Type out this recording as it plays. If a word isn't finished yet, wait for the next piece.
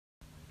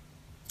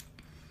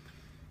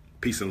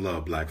Peace and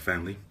love, Black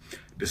family.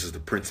 This is the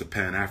Prince of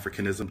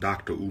Pan-Africanism,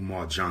 Dr.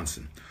 Umar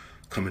Johnson,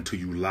 coming to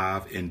you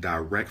live and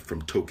direct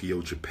from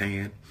Tokyo,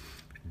 Japan,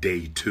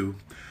 day 2.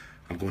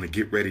 I'm going to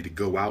get ready to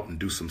go out and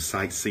do some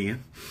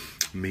sightseeing.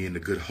 Me and the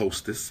good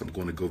hostess, I'm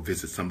going to go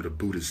visit some of the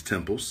Buddhist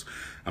temples.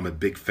 I'm a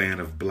big fan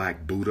of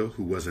Black Buddha,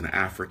 who was an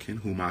African,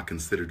 whom I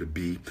consider to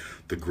be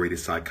the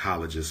greatest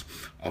psychologist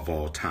of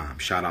all time.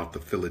 Shout out to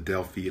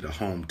Philadelphia, the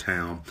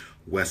hometown,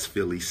 West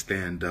Philly,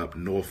 stand up,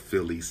 North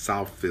Philly,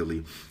 South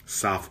Philly,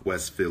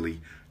 Southwest Philly,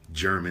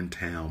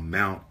 Germantown,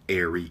 Mount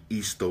Airy,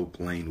 East Oak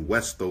Lane,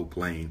 West Oak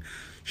Lane.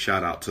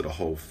 Shout out to the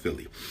whole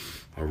Philly.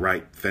 All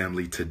right,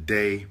 family,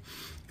 today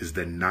is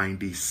the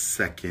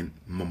 92nd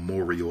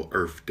Memorial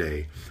Earth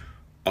Day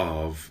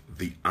of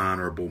the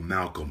Honorable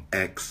Malcolm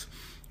X,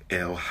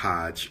 El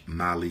Hajj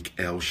Malik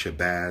El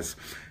Shabazz.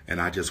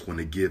 And I just want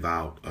to give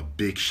out a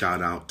big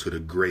shout out to the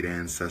great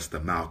ancestor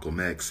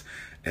Malcolm X,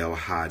 El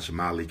Hajj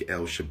Malik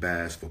El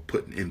Shabazz, for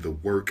putting in the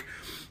work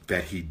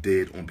that he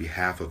did on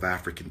behalf of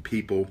African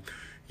people.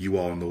 You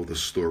all know the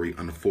story.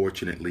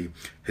 Unfortunately,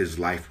 his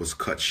life was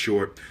cut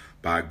short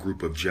by a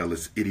group of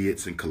jealous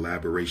idiots in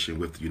collaboration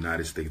with the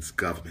United States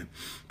government.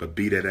 But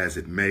be that as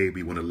it may,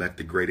 we want to let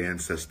the great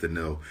ancestor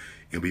know,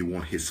 and we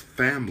want his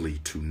family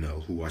to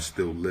know, who are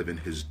still living,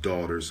 his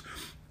daughters,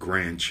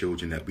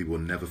 grandchildren, that we will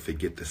never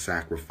forget the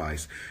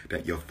sacrifice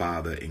that your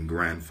father and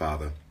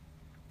grandfather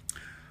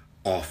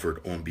offered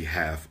on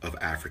behalf of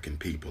African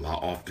people. I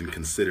often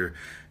consider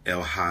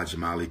El Hajj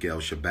Malik El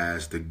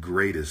Shabazz the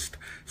greatest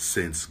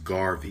since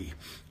Garvey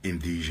in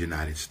these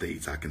United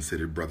States. I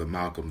consider Brother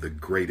Malcolm the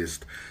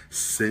greatest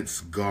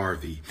since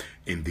Garvey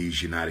in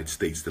these United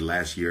States. The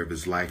last year of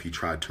his life, he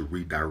tried to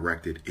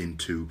redirect it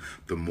into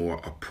the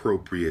more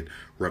appropriate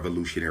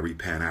revolutionary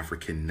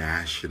Pan-African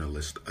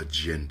nationalist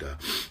agenda.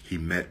 He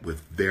met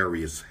with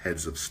various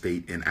heads of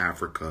state in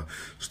Africa,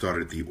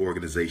 started the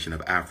Organization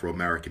of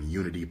Afro-American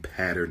Unity,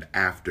 patterned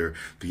after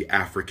the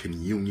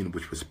African Union,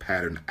 which was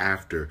patterned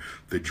after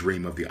the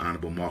dream of the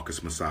Honorable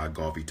Marcus Messiah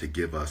Garvey to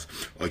give us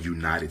a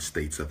United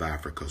States of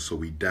Africa. So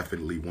we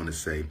definitely want to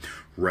say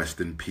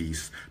rest in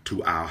peace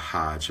to Al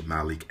Hajj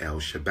Malik El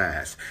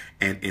Shabazz.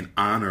 And in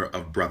honor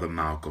of Brother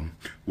Malcolm,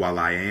 while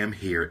I am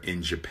here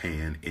in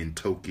Japan, in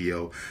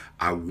Tokyo,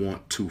 I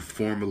want to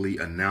formally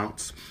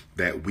announce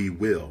that we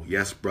will,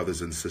 yes,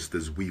 brothers and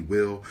sisters, we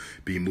will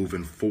be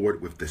moving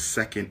forward with the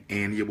second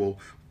annual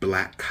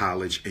Black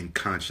College in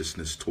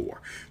Consciousness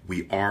Tour.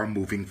 We are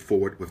moving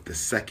forward with the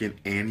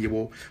second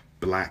annual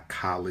Black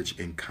College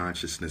in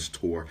Consciousness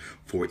Tour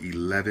for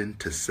 11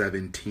 to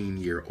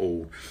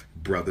 17-year-old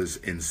brothers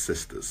and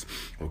sisters.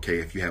 Okay,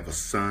 if you have a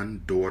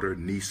son, daughter,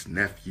 niece,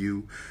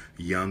 nephew,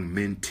 young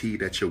mentee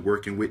that you're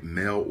working with,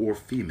 male or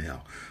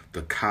female,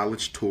 the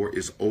college tour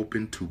is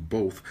open to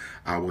both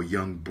our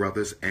young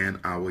brothers and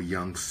our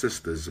young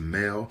sisters,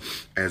 male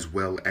as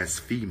well as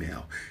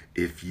female.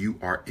 If you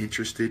are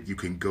interested, you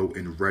can go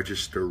and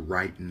register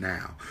right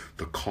now.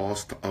 The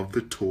cost of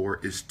the tour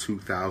is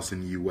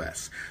 $2,000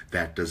 US.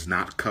 That does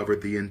not cover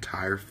the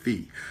entire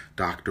fee.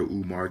 Dr.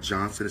 Umar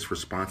Johnson is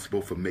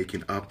responsible for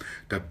making up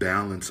the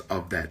balance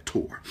of that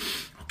tour.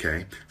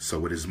 Okay,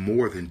 so it is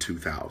more than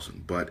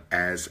 $2,000, but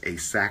as a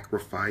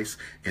sacrifice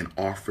and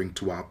offering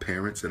to our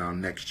parents and our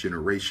next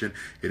generation,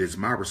 it is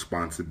my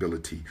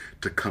responsibility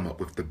to come up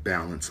with the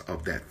balance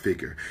of that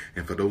figure.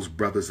 And for those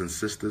brothers and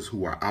sisters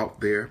who are out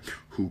there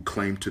who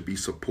claim to be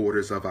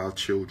supporters of our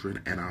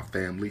children and our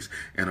families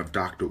and of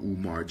Dr.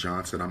 Umar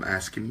Johnson, I'm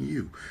asking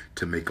you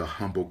to make a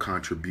humble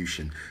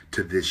contribution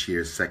to this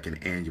year's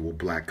second annual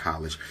Black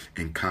College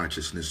in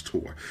Consciousness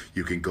Tour.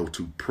 You can go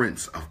to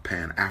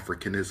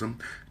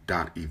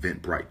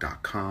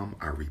princeofpanafricanism.eventbrite.com.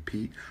 I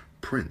repeat,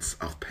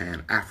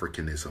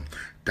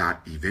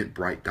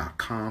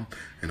 princeofpanafricanism.eventbrite.com.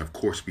 And of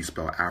course, we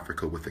spell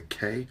Africa with a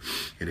K.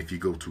 And if you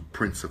go to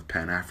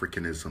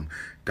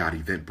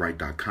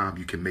princeofpanafricanism.eventbrite.com,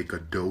 you can make a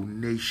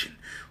donation.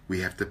 We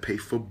have to pay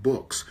for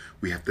books.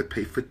 We have to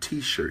pay for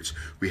t-shirts.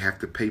 We have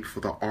to pay for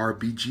the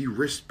RBG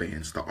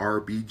wristbands, the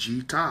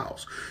RBG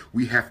towels.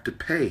 We have to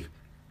pay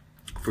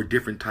for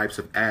different types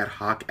of ad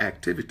hoc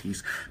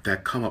activities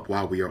that come up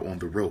while we are on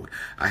the road.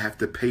 I have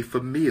to pay for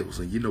meals,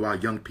 and you know our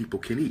young people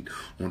can eat.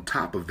 On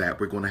top of that,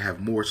 we're going to have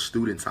more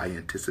students, I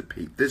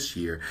anticipate, this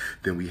year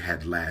than we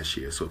had last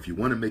year. So if you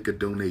want to make a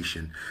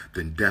donation,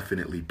 then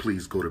definitely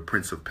please go to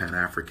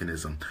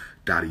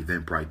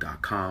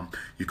princeofpanafricanism.eventbrite.com.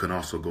 You can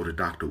also go to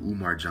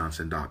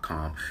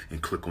drumarjohnson.com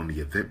and click on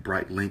the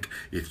Eventbrite link.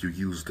 If you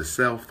use the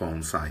cell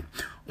phone site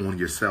on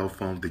your cell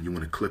phone, then you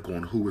want to click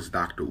on Who is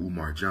Dr.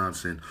 Umar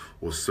Johnson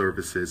or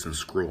Services and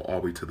scroll all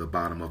the way to the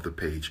bottom of the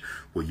page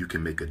where you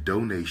can make a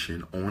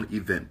donation on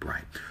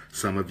Eventbrite.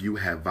 Some of you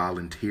have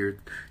volunteered.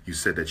 You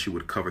said that you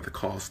would cover the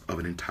cost of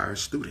an entire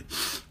student,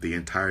 the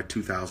entire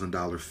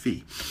 $2,000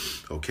 fee,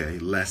 okay,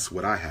 less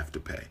what I have to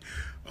pay.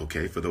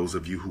 Okay, for those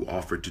of you who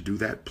offered to do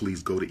that,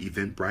 please go to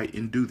Eventbrite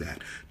and do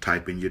that.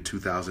 Type in your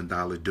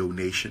 $2,000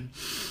 donation,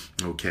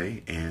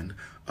 okay, and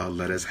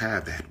let us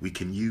have that. We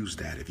can use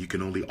that. If you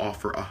can only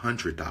offer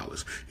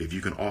 $100, if you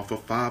can offer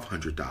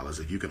 $500,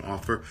 if you can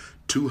offer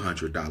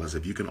 $200,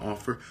 if you can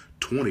offer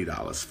 $20,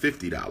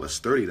 $50,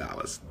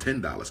 $30,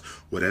 $10,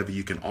 whatever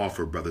you can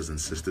offer, brothers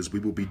and sisters. We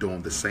will be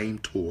doing the same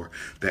tour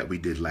that we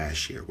did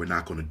last year. We're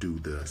not going to do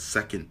the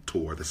second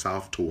tour, the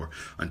South tour,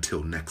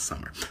 until next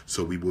summer.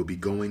 So we will be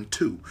going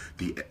to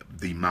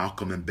the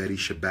Malcolm and Betty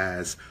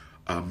Shabazz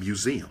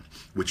museum,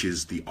 which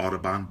is the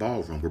Audubon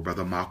Ballroom where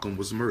Brother Malcolm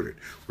was murdered.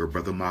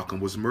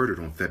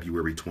 On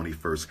February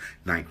 21st,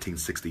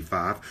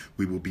 1965.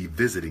 We will be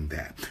visiting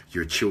that.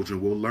 Your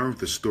children will learn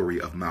the story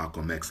of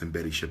Malcolm X and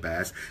Betty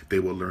Shabazz. They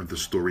will learn the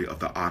story of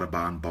the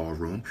Audubon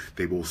Ballroom.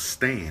 They will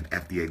stand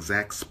at the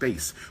exact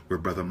space where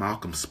Brother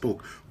Malcolm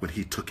spoke when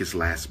he took his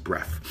last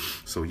breath.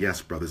 So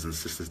yes, brothers and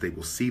sisters, they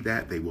will see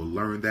that. They will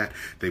learn that.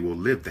 They will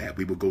live that.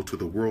 We will go to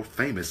the world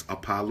famous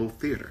Apollo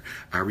Theater.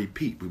 I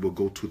repeat, we will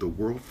go to the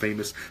world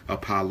famous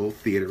Apollo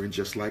Theater, and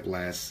just like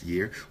last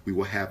year, we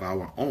will have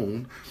our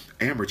own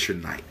amateur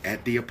night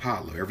at the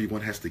Apollo. Everyone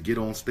has to get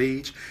on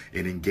stage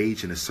and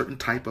engage in a certain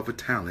type of a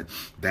talent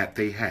that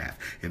they have.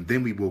 And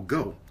then we will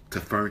go to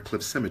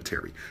Ferncliff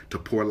Cemetery to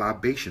pour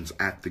libations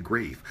at the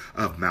grave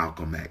of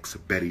Malcolm X,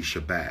 Betty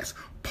Shabazz,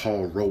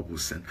 Paul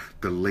Robeson,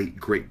 the late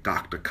great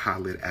Dr.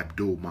 Khalid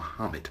Abdul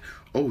Muhammad.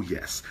 Oh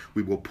yes,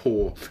 we will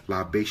pour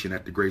libation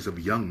at the graves of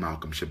young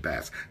Malcolm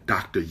Shabazz,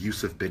 Dr.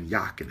 Yusuf Ben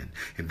Yakinen,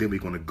 and then we're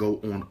going to go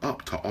on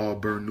up to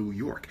Auburn, New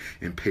York,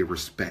 and pay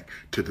respect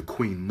to the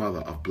Queen Mother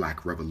of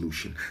Black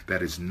Revolution.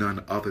 That is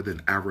none other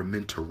than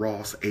Araminta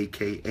Ross,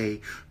 aka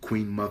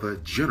Queen Mother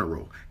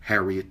General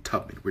Harriet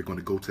Tubman. We're going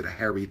to go to the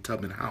Harriet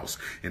Tubman house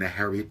and a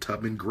Harriet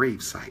Tubman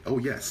gravesite. Oh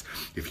yes,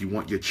 if you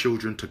want your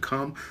children to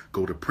come,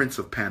 go to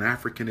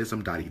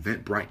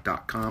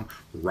princeofpanafricanism.eventbrite.com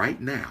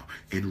right now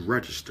and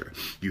register.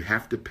 You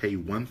have to pay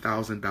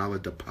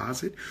 $1,000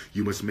 deposit.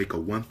 You must make a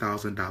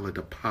 $1,000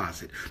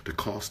 deposit. The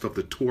cost of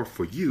the tour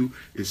for you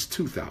is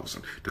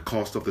 $2,000. The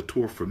cost of the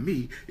tour for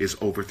me is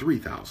over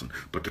 $3,000.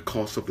 But the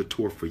cost of the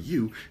tour for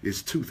you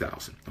is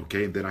 $2,000.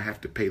 Okay, and then I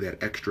have to pay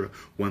that extra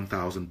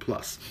 $1,000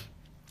 plus.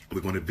 We're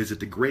going to visit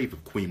the grave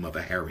of Queen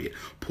Mother Harriet,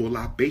 pour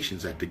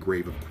libations at the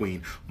grave of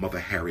Queen Mother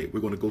Harriet.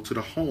 We're going to go to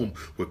the home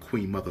where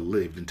Queen Mother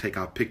lived and take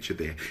our picture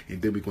there.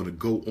 And then we're going to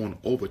go on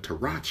over to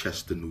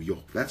Rochester, New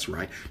York. That's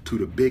right, to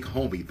the big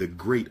homie, the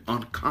great,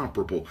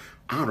 uncomparable,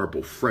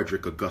 Honorable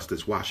Frederick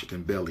Augustus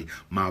Washington Bailey,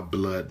 my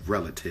blood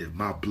relative,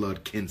 my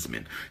blood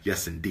kinsman.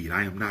 Yes, indeed.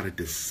 I am not a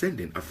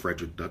descendant of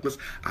Frederick Douglass.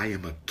 I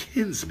am a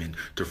kinsman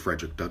to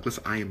Frederick Douglass.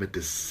 I am a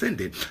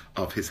descendant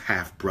of his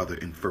half-brother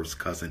and first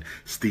cousin,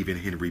 Stephen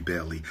Henry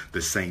Bailey,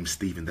 the same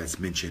Stephen that's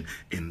mentioned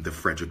in the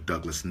Frederick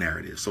Douglass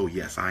narrative. So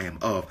yes, I am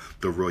of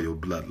the royal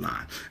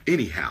bloodline.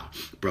 Anyhow,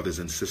 brothers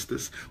and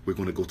sisters, we're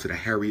going to go to the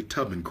Harriet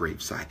Tubman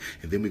gravesite,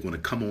 and then we're going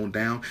to come on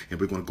down and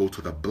we're going to go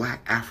to the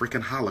Black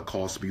African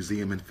Holocaust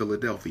Museum in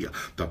Philadelphia.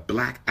 The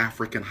Black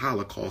African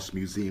Holocaust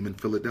Museum in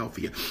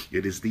Philadelphia.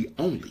 It is the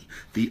only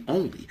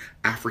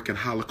African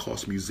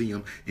Holocaust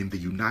museum in the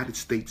United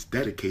States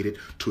dedicated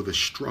to the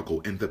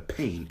struggle and the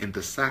pain and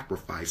the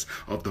sacrifice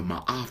of the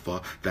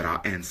Ma'afa that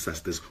our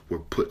ancestors were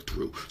put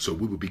through. So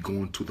we will be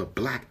going to the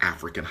Black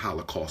African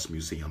Holocaust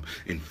Museum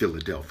in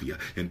Philadelphia.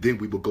 And then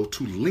we will go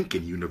to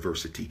Lincoln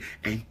University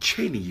and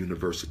Cheney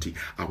University,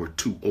 our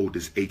two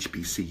oldest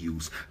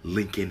HBCUs,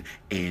 Lincoln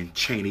and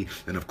Cheney.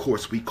 And of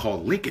course, we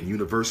call Lincoln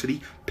University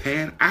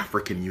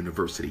Pan-African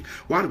University.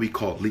 Why do we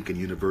call Lincoln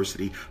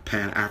University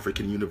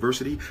Pan-African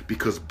University?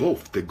 Because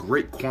both the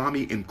great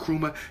Kwame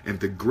Nkrumah and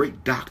the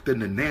great Dr.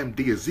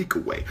 Nnamdi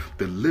Azikiwe,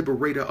 the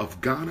liberator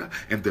of Ghana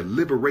and the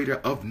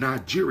liberator of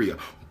Nigeria,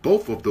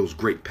 both of those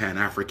great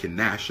Pan-African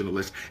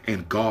nationalists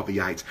and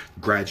Garveyites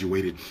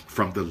graduated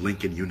from the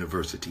Lincoln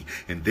University.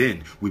 And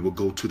then we will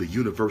go to the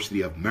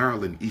University of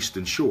Maryland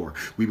Eastern Shore.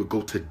 We will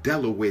go to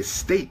Delaware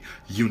State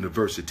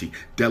University,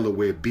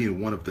 Delaware being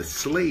one of the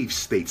slave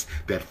states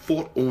that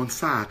fought on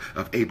side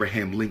of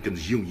Abraham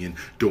Lincoln's Union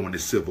during the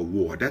Civil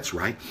War. That's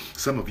right.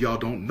 Some of y'all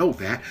don't know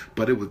that,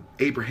 but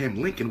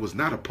Abraham Lincoln was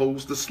not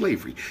opposed to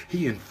slavery.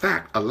 He, in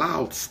fact,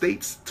 allowed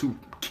states to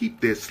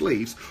keep their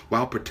slaves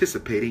while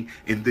participating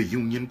in the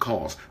Union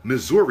cause.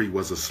 Missouri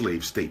was a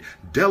slave state.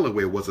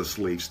 Delaware was a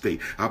slave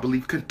state. I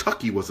believe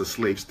Kentucky was a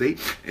slave state.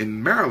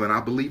 And Maryland, I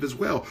believe as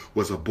well,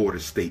 was a border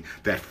state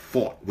that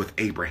fought with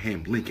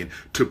Abraham Lincoln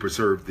to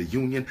preserve the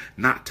Union,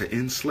 not to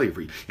end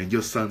slavery. And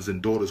your sons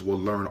and daughters will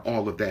learn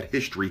all of that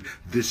history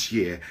this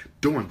year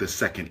during the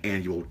second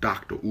annual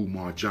Dr.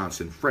 Umar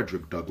Johnson,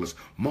 Frederick Douglass,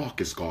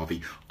 Marcus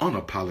Garvey,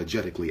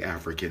 Unapologetically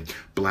African,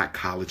 Black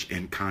College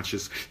and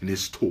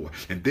Consciousness Tour.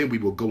 And then we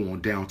will go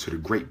on down to the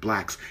Great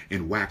Blacks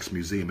in Wax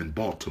Museum in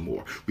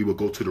Baltimore. We will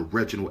go to the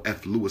Reginald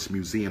F. Lewis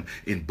Museum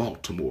in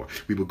Baltimore.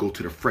 We will go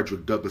to the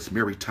Frederick Douglass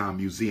Maritime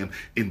Museum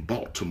in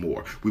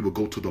Baltimore. We will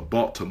go to the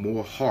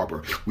Baltimore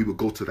Harbor. We will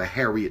go to the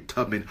Harriet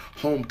Tubman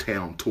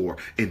Hometown Tour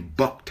in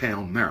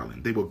Bucktown,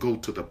 Maryland. They will go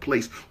to the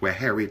place where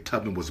Harriet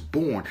Tubman was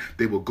born.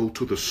 They will go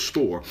to the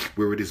store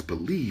where it is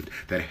believed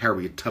that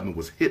Harriet Tubman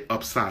was hit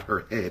upside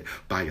her head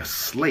by a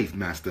slave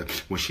master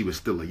when she was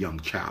still a young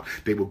child.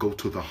 They will go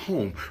to the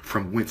home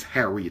from whence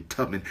Harriet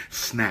Tubman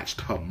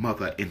snatched her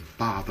mother and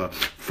father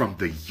from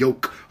the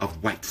yoke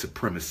of white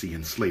supremacy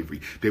and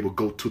slavery. They will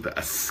go to the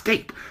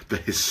escape, the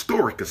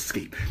historic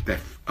escape that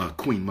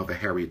Queen Mother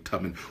Harriet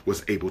Tubman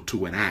was able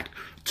to enact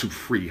to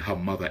free her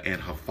mother and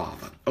her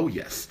father. Oh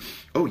yes.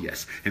 Oh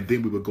yes. And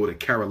then we would go to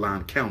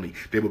Caroline County.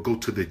 They would go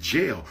to the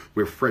jail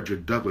where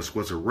Frederick Douglass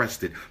was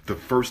arrested the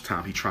first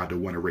time he tried to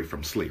run away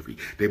from slavery.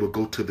 They would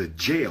go to the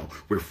jail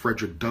where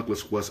Frederick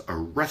Douglass was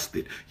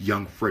arrested,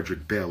 young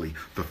Frederick Bailey,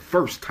 the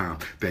first time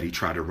that he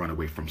tried to run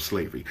away from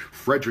slavery.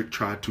 Frederick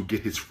tried to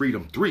get his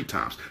freedom 3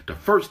 times. The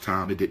first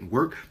time it didn't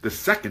work. The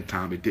second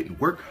time it didn't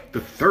work.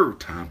 The third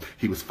time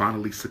he was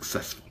finally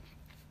successful.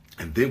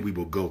 And then we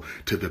will go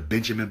to the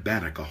Benjamin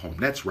Banneker home.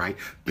 That's right,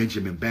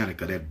 Benjamin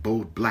Banneker, that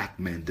bold black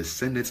man,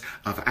 descendants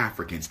of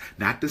Africans,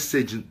 not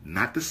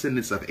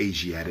descendants of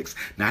Asiatics,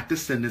 not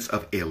descendants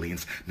of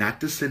aliens,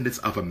 not descendants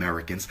of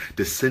Americans,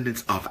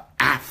 descendants of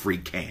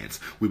Africans.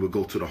 We will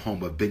go to the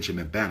home of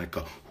Benjamin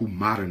Banneker, who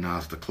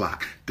modernized the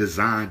clock,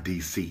 designed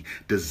DC,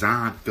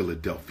 designed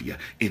Philadelphia,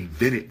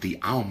 invented the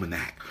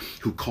almanac,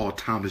 who called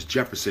Thomas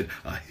Jefferson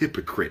a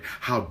hypocrite.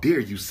 How dare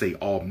you say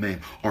all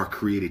men are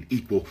created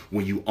equal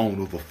when you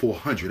own over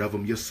 400 of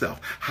them yourself?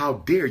 How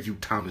dare you,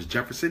 Thomas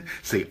Jefferson,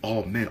 say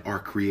all men are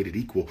created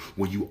equal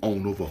when you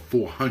own over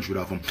 400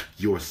 of them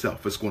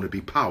yourself? It's going to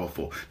be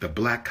powerful. The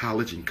Black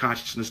College and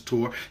Consciousness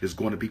Tour is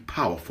going to be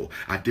powerful.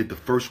 I did the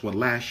first one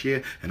last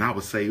year, and I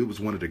would say it was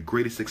one of the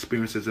greatest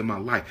experiences in my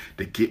life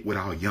to get with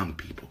our young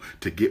people,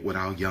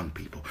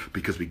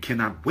 because we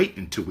cannot wait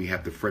until we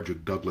have the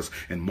Frederick Douglass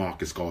and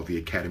Marcus Garvey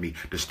Academy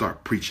to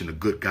start preaching the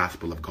good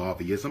gospel of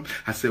Garveyism.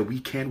 I said we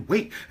can't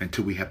wait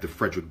until we have the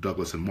Frederick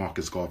Douglass and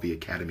Marcus Garvey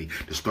Academy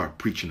to start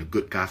preaching the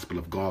good gospel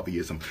of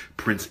Garveyism.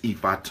 Prince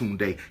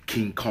Ifatunde,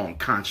 King Kong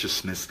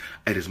consciousness.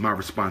 It is my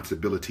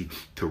responsibility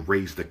to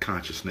raise the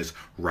consciousness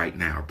right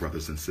now,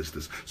 brothers and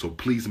sisters. So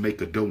please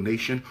make a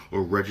donation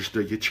or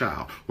register your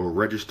child,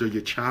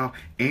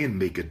 and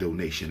make a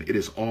donation. It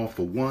is all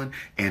for one,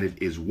 and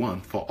it is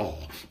one for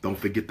all. Don't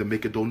forget to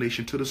make a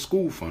donation to the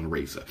school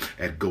fundraiser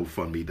at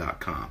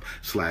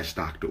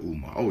GoFundMe.com/Dr.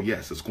 Umar. Oh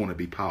yes, it's going to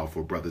be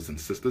powerful, brothers and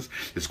sisters.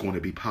 It's going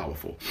to be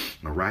powerful.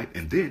 All right.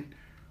 And then,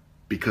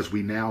 because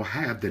we now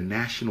have the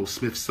National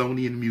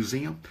Smithsonian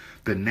Museum,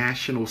 now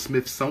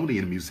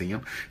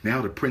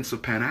the Prince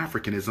of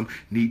Pan-Africanism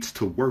needs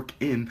to work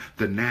in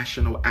the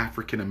National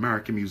African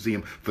American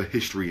Museum for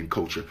History and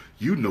Culture.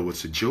 You know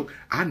it's a joke.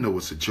 I know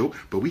it's a joke,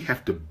 but we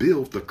have to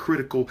build the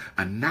critical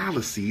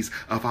analyses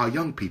of our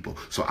young people.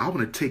 So I want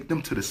to take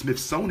them to the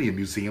Smithsonian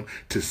Museum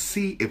to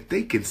see if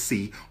they can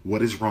see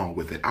what is wrong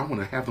with it. I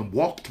want to have them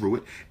walk through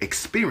it,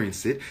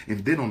 experience it,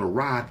 and then on a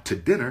ride to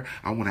dinner,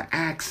 I want to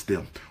ask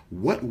them,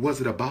 what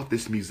was it about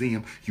this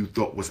museum you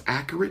thought was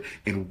accurate,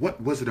 and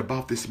what was it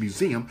about this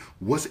museum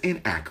was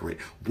inaccurate?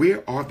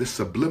 Where are the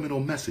subliminal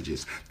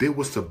messages? There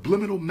were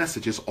subliminal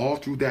messages all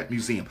through that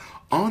museum,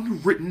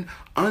 unwritten,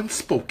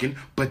 unspoken,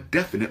 but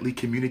definitely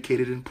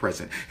communicated and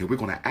present. And we're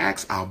going to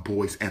ask our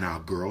boys and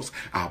our girls,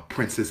 our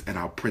princes and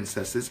our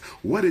princesses,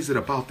 what is it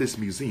about this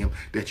museum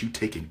that you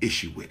take an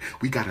issue with?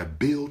 We got to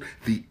build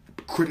the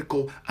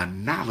critical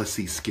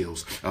analysis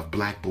skills of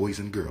black boys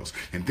and girls.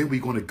 And then we're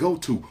going to go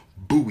to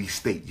Bowie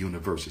State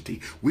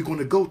University. We're going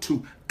to go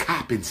to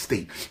Coppin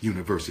State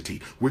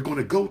University. We're going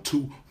to go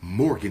to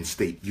Morgan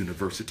State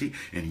University.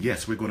 And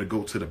yes, we're going to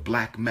go to the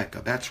Black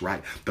Mecca. That's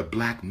right, the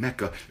Black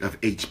Mecca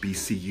of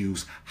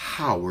HBCU's,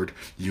 Howard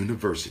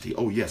University.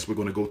 Oh yes, we're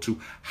going to go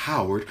to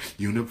Howard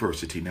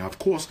University. Now, of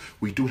course,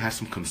 we do have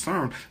some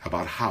concern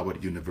about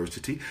Howard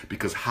University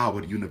because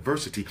Howard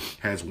University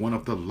has one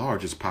of the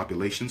largest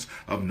populations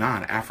of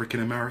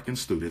non-African American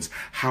students.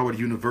 Howard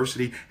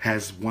University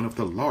has one of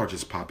the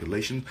largest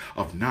populations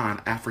of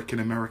non-African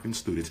American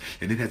students.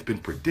 And it has been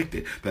predicted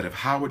that if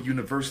Howard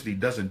University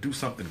doesn't do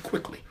something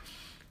quickly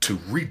to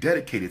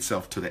rededicate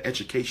itself to the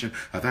education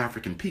of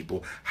African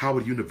people,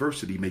 Howard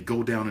University may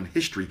go down in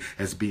history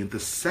as being the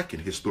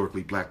second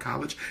historically black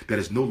college that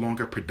is no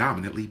longer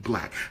predominantly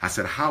black. I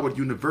said Howard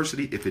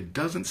University, if it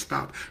doesn't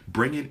stop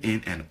bringing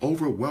in an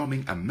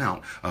overwhelming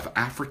amount of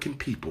African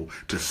people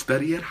to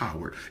study at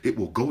Howard, it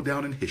will go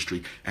down in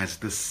history as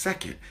the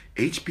second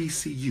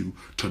HBCU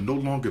to no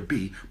longer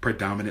be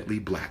predominantly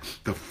black.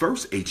 The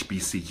first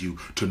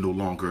HBCU to no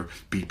longer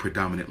be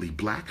predominantly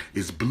black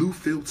is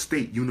Bluefield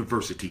State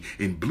University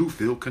in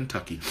Bluefield,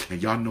 Kentucky.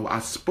 And y'all know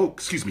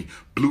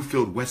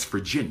Bluefield, West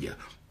Virginia.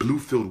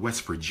 Bluefield,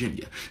 West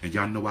Virginia. And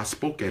y'all know I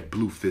spoke at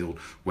Bluefield,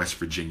 West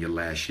Virginia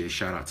last year.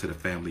 Shout out to the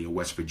family in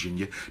West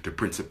Virginia. The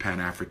Prince of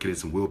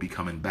Pan-Africanism will be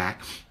coming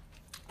back,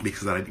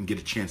 because I didn't get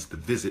a chance to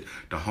visit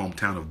the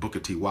hometown of Booker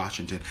T.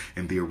 Washington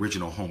and the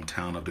original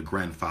hometown of the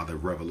grandfather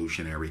of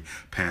revolutionary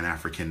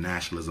Pan-African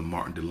nationalism,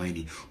 Martin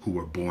Delany, who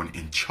were born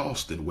in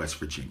Charleston, West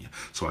Virginia.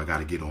 So I got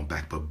to get on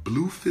back. But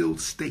Bluefield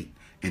State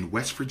in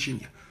West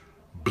Virginia,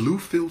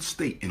 Bluefield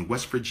State in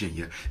West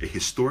Virginia, a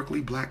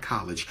historically black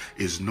college,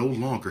 is no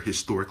longer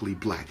historically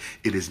black.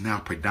 It is now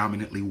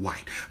predominantly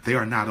white. They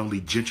are not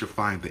only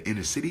gentrifying the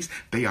inner cities,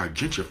 they are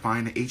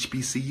gentrifying the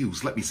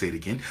HBCUs. Let me say it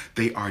again.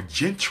 They are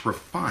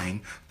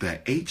gentrifying the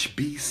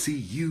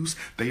HBCUs.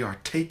 They are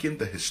taking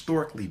the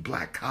historically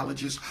black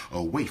colleges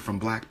away from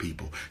black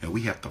people. And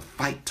we have to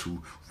fight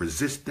to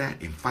resist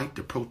that and fight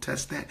to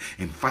protest that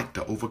and fight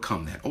to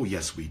overcome that. Oh,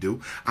 yes, we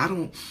do. I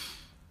don't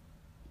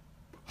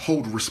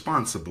hold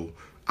responsible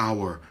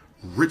our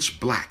rich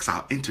blacks,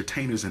 our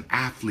entertainers and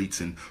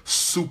athletes and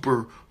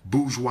super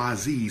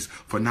bourgeoisies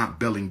for not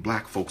bailing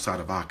black folks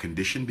out of our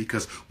condition,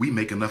 because we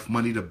make enough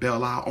money to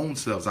bail our own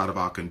selves out of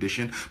our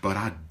condition. But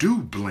I do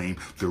blame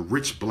the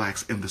rich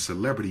blacks and the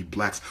celebrity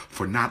blacks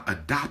for not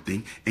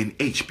adopting an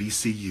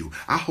HBCU.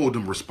 I hold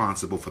them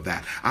responsible for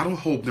that. I don't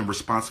hold them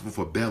responsible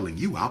for bailing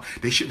you out.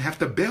 They shouldn't have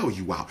to bail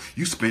you out.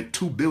 You spent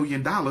 $2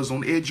 billion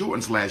on Air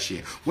Jordans last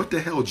year. What the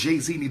hell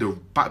Jay-Z need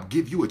to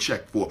give you a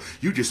check for?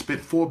 You just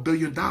spent $4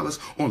 billion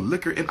on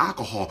liquor and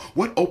alcohol.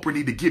 What Oprah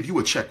need to give you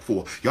a check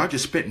for? Y'all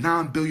just spent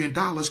 $9 billion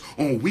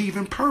on weave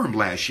and perm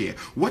last year.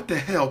 What the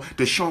hell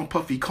does Sean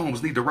Puffy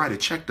Combs need to write a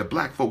check to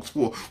black folks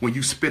for when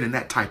you spending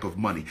that type of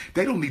money?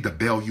 They don't need to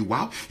bail you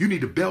out. You need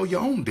to bail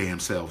your own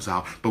damn selves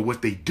out. But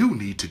what they do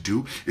need to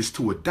do is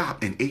to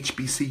adopt an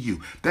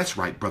HBCU. That's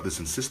right, brothers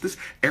and sisters.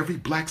 Every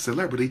black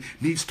celebrity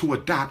needs to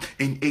adopt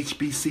an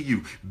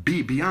HBCU.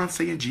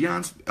 Beyonce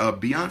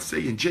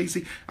and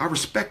Jay-Z, I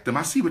respect them.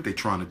 I see what they're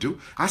trying to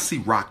do. I see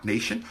Rock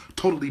Nation,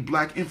 totally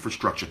black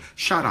infrastructure.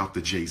 Shout out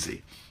to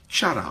Jay-Z.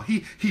 Shout out.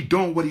 He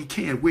doing what he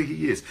can where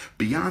he is.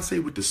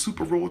 Beyonce with the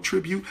Super Bowl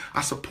tribute.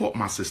 I support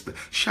my sister.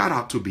 Shout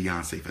out to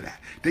Beyonce for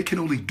that. They can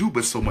only do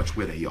but so much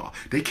where they are.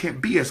 They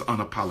can't be as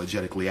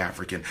unapologetically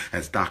African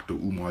as Dr.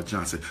 Umar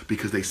Johnson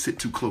because they sit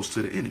too close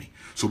to the enemy.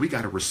 So we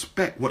got to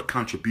respect what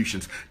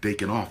contributions they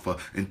can offer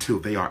until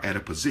they are at a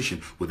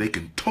position where they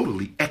can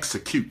totally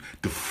execute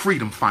the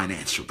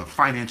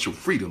financial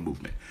freedom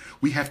movement.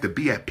 We have to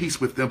be at peace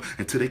with them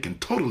until they can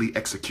totally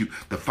execute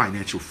the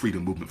financial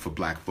freedom movement for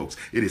black folks.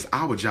 It is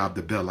our job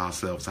to bail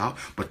ourselves out,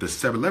 but the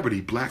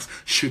celebrity blacks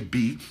should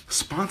be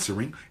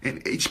sponsoring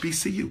an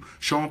HBCU.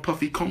 Sean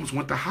Puffy Combs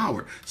went to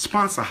Howard.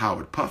 Sponsor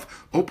Howard.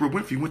 Puff. Oprah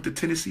Winfrey went to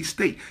Tennessee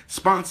State.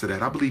 Sponsor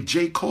that. I believe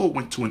J. Cole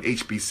went to an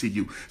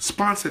HBCU.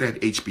 Sponsor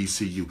that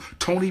HBCU.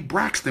 Tony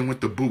Braxton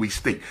went to Bowie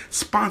State.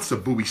 Sponsor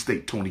Bowie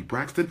State, Tony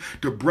Braxton.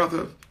 The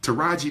brother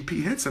Taraji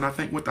P. Henson, I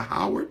think, went to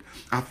Howard.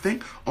 I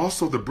think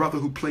also the brother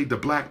who played the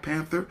Black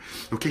Panther.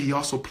 Okay, he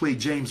also played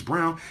James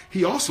Brown.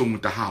 He also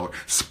went to Howard.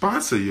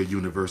 Sponsor your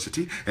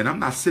university. And I'm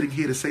not sitting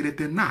here to say that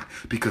they're not,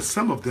 because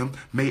some of them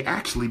may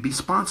actually be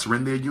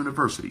sponsoring their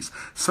universities.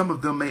 Some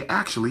of them may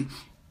actually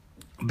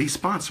be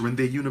sponsoring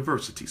their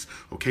universities.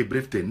 Okay, but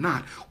if they're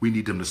not, we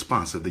need them to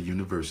sponsor the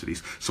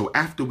universities. So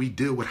after we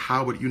deal with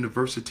Howard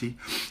University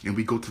and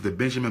we go to the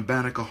Benjamin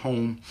Banneker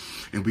home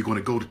and we're going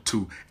to go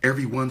to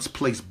Everyone's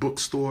Place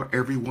bookstore,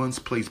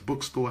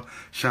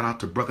 shout out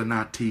to Brother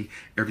Nati,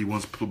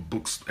 Everyone's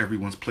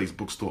Place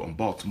bookstore in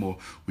Baltimore.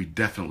 We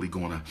definitely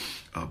going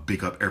to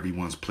big up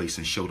Everyone's Place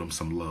and show them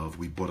some love.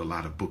 We bought a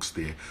lot of books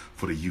there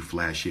for the youth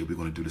last year. We're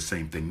going to do the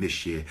same thing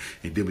this year.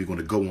 And then we're going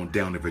to go on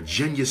down to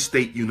Virginia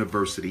State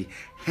University,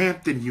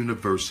 Hampton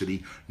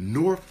University,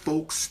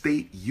 Norfolk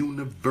State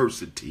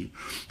University.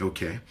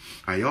 Okay.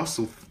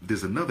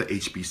 There's another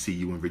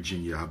HBCU in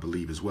Virginia, I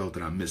believe, as well,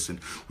 that I'm missing.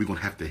 We're going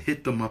to have to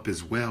hit them up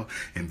as well.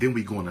 And then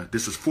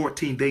this is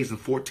 14 days and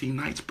 14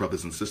 nights,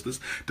 brothers and sisters.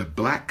 The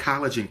Black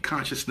College and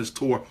Consciousness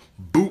Tour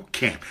Boot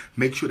Camp.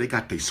 Make sure they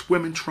got their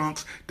swimming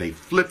trunks, they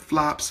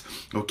flip-flops,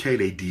 okay,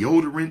 they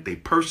deodorant, they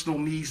personal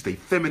needs, they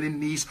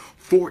feminine needs.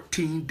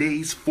 14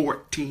 days,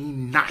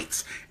 14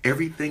 nights.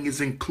 Everything is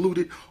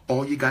included.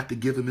 All you got to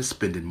give them is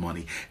spending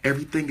money.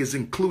 Everything is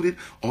included.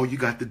 All you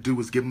got to do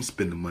is give them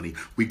spending money.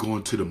 We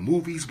going to the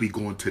movies. We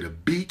going to the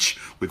beach.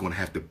 We're going to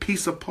have the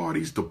pizza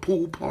parties, the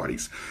pool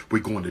parties.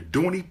 We're going to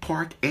Dorney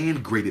Park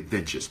and Great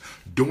Adventures.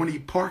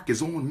 Dorney Park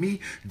is on me.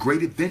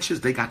 Great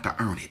Adventures, they got to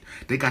earn it.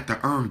 They got to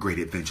earn Great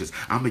Adventures.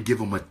 I'm going to give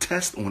them a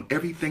test on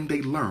everything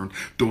they learned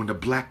during the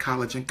Black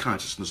College and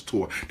Consciousness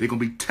Tour. They're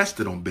going to be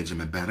tested on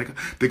Benjamin Banneker.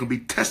 They're going to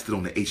be tested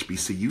on the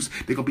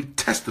HBCUs. They're going to be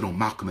tested on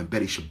Malcolm and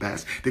Betty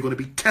Shabazz. They're going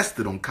to be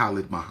tested on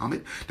Khalid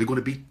Muhammad. They're going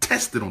to be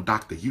tested on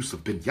Dr.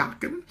 Yusuf bin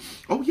Yakin.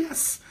 Oh,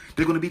 yes.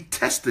 They're going to be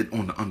tested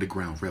on the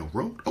Underground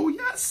Railroad. Oh,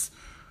 yes.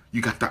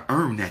 You got to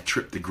earn that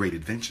trip to Great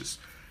Adventures,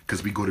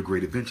 because we go to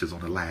Great Adventures on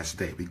the last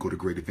day. We go to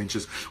Great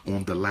Adventures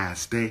on the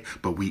last day,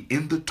 but we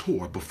end the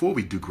tour. Before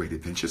we do Great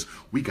Adventures,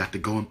 we got to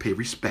go and pay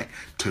respect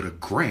to the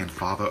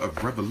grandfather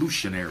of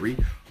revolutionary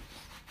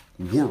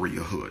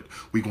warriorhood.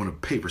 We're going to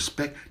pay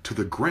respect to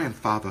the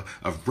grandfather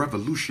of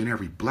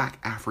revolutionary black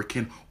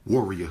African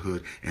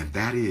warriorhood, and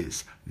that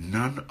is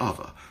none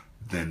other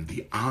than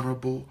the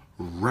Honorable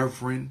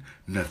Reverend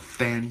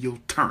Nathaniel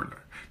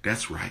Turner.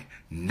 That's right,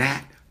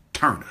 Nat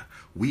Turner.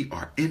 We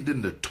are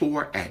ending the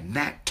tour at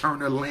Nat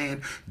Turner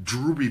Land,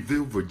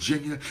 Druryville,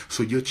 Virginia,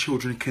 so your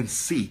children can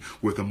see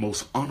we're the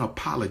most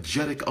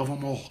unapologetic of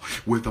them all.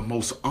 We're the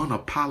most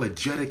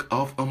unapologetic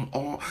of them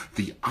all.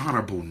 The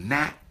Honorable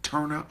Nat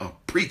Turner, a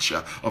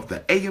preacher of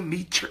the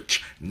AME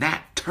Church.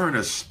 Nat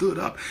Turner stood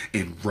up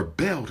and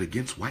rebelled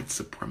against white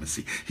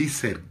supremacy. He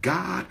said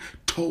God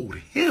told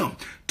him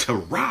to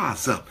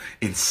rise up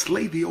and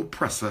slay the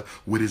oppressor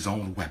with his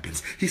own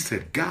weapons. He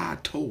said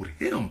God told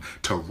him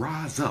to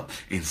rise up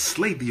and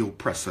slay the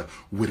oppressor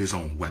with his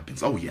own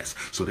weapons. Oh yes,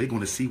 so they're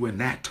going to see where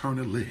Nat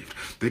Turner lived.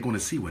 They're going to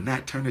see where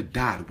Nat Turner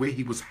died, where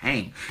he was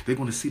hanged. They're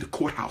going to see the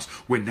courthouse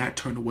where Nat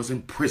Turner was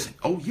in prison.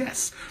 Oh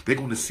yes, they're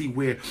going to see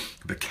where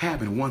the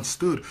cabin once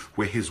stood,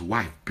 where his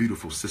wife,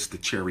 beautiful Sister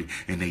Cherry,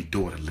 and their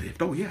daughter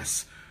lived. Oh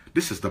yes.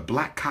 This is the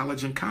Black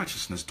College and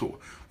Consciousness Tour.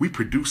 We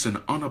producing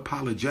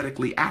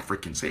unapologetically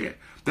Africans here.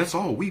 That's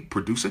all we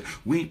producing.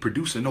 We ain't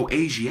producing no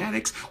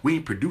Asiatics. We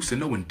ain't producing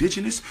no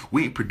indigenous.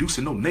 We ain't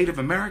producing no Native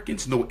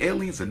Americans, no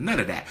aliens, and none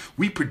of that.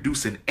 We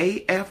producing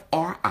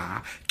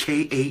AFRIKAN.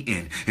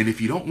 And if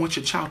you don't want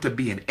your child to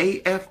be an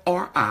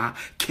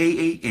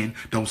AFRIKAN,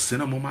 don't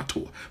send them on my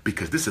tour.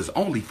 Because this is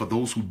only for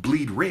those who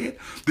bleed red.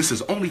 This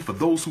is only for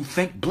those who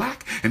think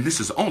black. And this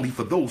is only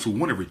for those who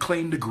want to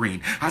reclaim the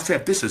green. I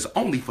said this is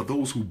only for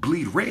those who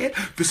bleed red.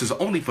 This is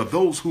only for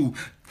those who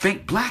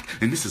think black,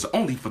 and this is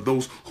only for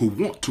those who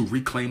want to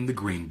reclaim the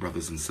green,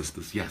 brothers and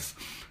sisters. Yes,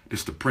 this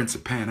is the Prince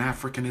of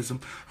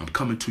Pan-Africanism. I'm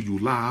coming to you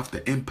live,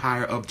 the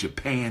Empire of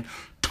Japan,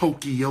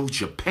 Tokyo,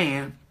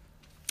 Japan.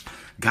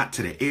 Got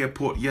to the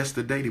airport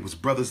yesterday. There was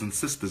brothers and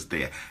sisters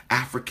there,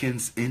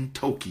 Africans in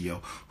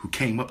Tokyo, who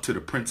came up to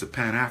the Prince of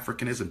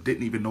Pan-Africanism,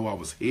 didn't even know I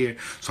was here.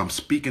 So I'm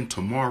speaking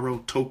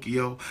tomorrow,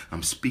 Tokyo.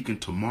 I'm speaking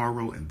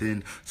tomorrow, and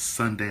then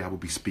Sunday I will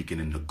be speaking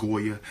in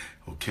Nagoya.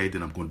 Okay,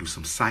 then I'm going to do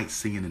some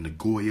sightseeing in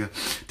Nagoya.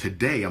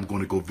 Today, I'm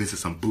going to go visit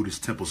some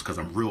Buddhist temples because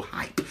I'm real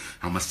hype.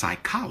 I'm a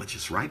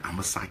psychologist, right? I'm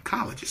a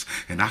psychologist.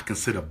 And I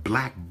consider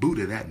Black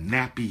Buddha, that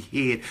nappy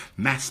head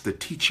master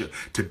teacher,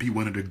 to be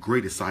one of the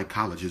greatest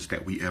psychologists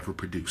that we ever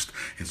produced.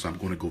 And so I'm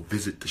going to go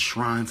visit the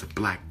shrines of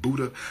Black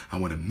Buddha. I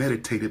want to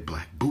meditate at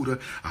Black Buddha.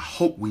 I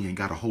hope we ain't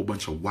got a whole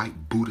bunch of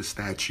white Buddha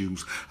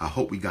statues. I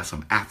hope we got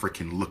some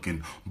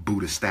African-looking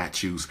Buddha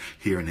statues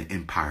here in the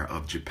Empire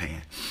of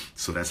Japan.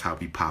 So that's how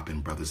we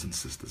popping, brothers and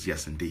sisters.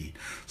 Yes, indeed.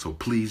 So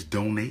please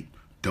donate.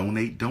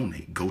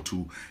 Go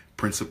to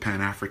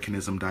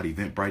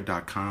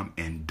princeofpanafricanism.eventbrite.com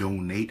and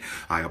donate.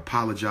 I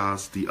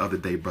apologize the other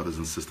day, brothers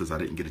and sisters. I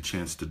didn't get a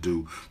chance to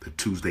do the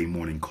Tuesday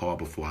morning call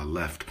before I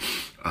left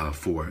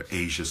for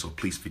Asia. So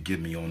please forgive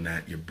me on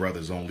that. Your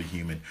brother's only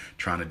human,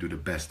 trying to do the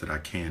best that I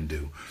can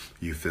do.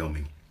 You feel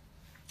me?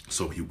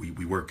 So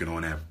we working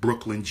on that.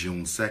 Brooklyn,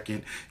 June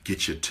 2nd.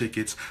 Get your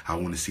tickets. I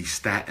want to see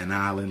Staten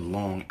Island,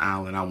 Long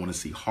Island. I want to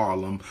see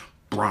Harlem,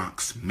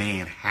 Bronx,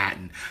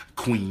 Manhattan,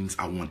 Queens.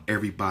 I want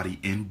everybody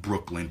in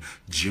Brooklyn,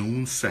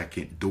 June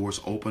 2nd.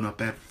 Doors open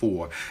up at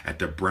 4 at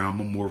the Brown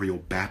Memorial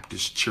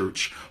Baptist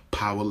Church.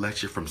 Power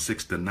lecture from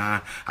 6 to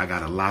 9. I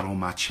got a lot on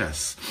my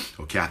chest.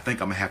 Okay, I think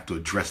I'm going to have to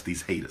address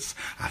these haters.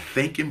 I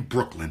think in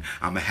Brooklyn,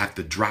 I'm going to have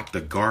to drop the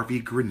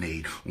Garvey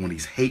grenade on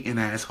these hating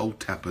ass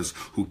hoteppers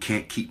who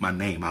can't keep my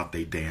name out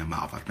their damn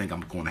mouth. I think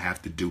I'm going to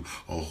have to do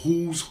a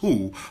who's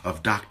who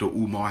of Dr.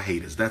 Umar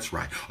haters. That's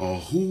right. A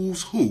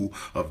who's who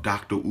of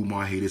Dr.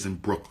 Umar haters in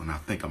Brooklyn. I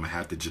think I'm going to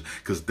have to just,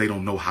 because they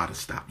don't know how to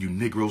stop. You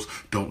Negroes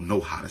don't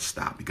know how to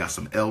stop. You got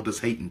some elders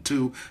hating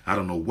too. I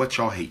don't know what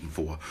y'all hating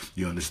for.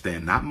 You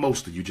understand? Not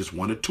most of you, just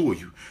one or two of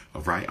you.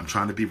 All right. I'm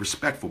trying to be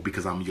respectful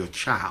because I'm your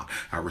child.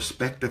 I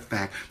respect the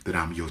fact that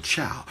I'm your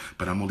child,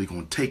 but I'm only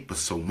going to take but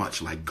so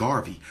much. Like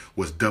Garvey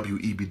was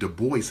W.E.B. Du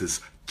Bois's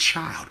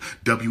child.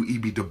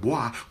 W.E.B. Du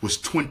Bois was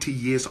 20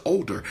 years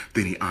older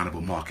than the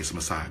Honorable Marcus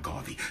Messiah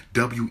Garvey.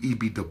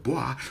 W.E.B. Du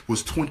Bois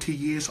was 20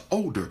 years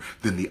older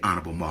than the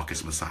Honorable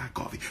Marcus Messiah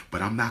Garvey.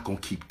 But I'm not going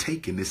to keep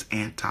taking this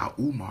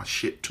anti-Umar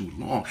shit too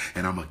long.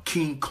 And I'm a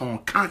King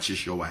Kong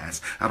conscious your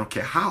ass. I don't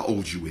care how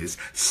old you is.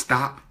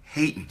 Stop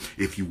hating.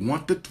 If you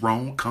want the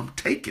throne, come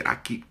take it. I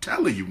keep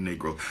telling you,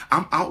 Negro,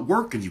 I'm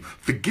outworking you.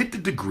 Forget the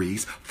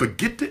degrees,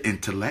 forget the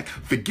intellect,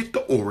 forget the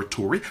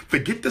oratory,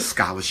 forget the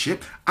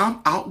scholarship. I'm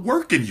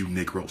outworking you,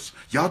 Negroes.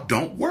 Y'all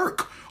don't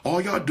work.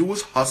 All y'all do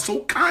is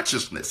hustle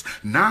consciousness.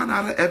 9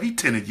 out of every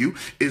 10 of you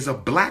is a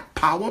black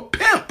power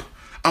pimp.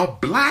 A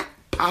black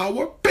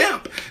power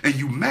pimp. And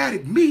you mad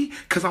at me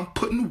because I'm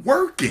putting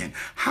work in.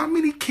 How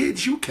many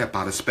kids you kept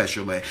out of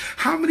special ed?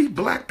 How many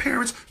black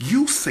parents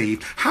you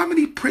saved? How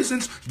many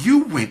prisons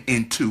you went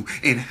into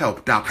and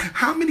helped out?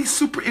 How many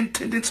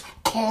superintendents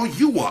call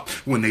you up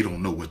when they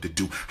don't know what to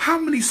do? How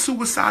many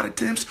suicide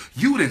attempts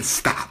you didn't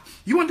stop?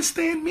 You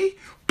understand me?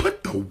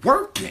 Put the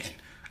work in.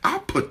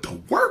 I'll put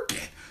the work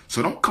in.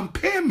 So don't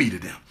compare me to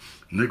them.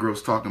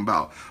 Negroes talking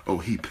about, oh,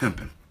 he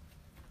pimping.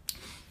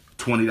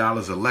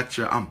 $20 a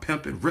lecture, I'm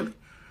pimping. Really?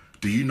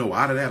 Do you know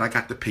out of that, I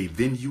got to pay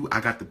venue, I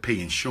got to pay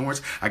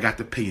insurance, I got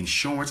to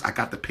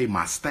pay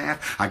my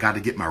staff, I got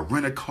to get my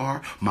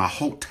rent-a-car, my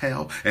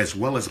hotel, as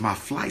well as my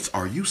flights.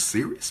 Are you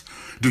serious?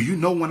 Do you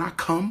know when I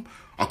come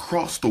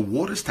across the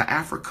waters to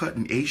Africa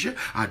and Asia,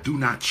 I do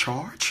not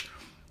charge.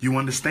 You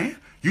understand?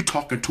 You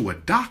talking to a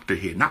doctor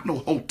here, not no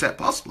hotep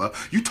hustler.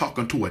 You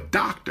talking to a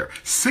doctor.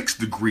 6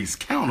 degrees,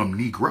 count them,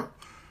 Negro.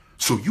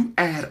 So you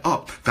add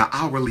up the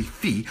hourly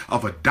fee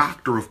of a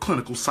doctor of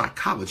clinical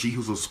psychology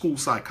who's a school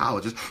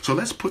psychologist. So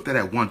let's put that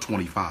at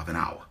 $125 an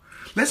hour.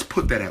 Let's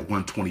put that at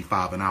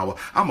 $125 an hour.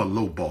 I'm a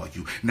lowball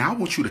you. Now I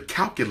want you to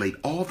calculate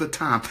all the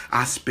time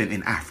I spend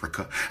in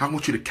Africa. I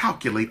want you to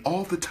calculate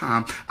all the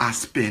time I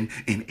spend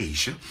in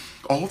Asia,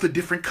 all the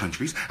different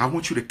countries. I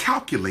want you to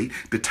calculate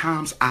the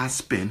times I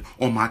spend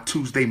on my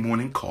Tuesday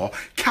morning call.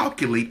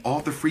 Calculate all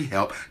the free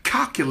help.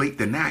 Calculate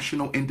the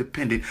National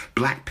Independent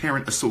Black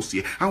Parent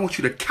Associate. I want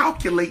you to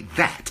calculate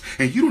that.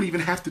 And you don't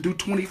even have to do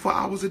 24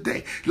 hours a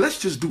day. Let's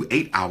just do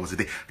 8 hours a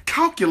day.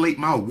 Calculate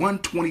my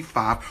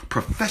 $125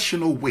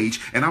 professional wage,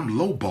 and I'm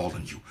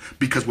lowballing you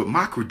because with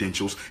my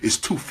credentials it's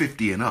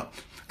 $250 and up.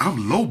 I'm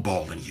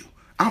lowballing you.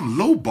 I'm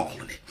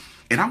lowballing it.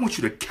 And I want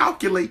you to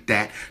calculate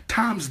that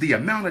times the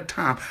amount of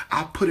time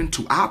I put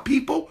into our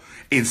people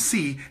and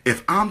see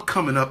if I'm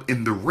coming up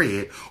in the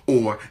red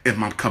or if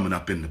I'm coming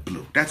up in the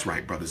blue. That's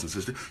right, brothers and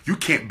sisters. You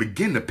can't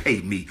begin to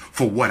pay me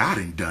for what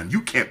I done.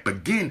 You can't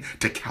begin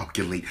to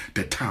calculate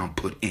the time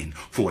put in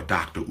for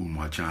Dr.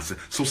 Umar Johnson.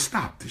 So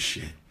stop this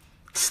shit.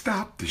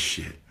 Stop this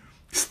shit.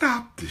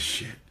 Stop this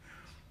shit.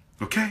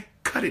 Okay?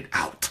 Cut it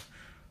out.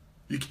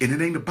 And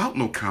it ain't about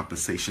no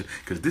compensation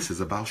because this is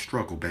about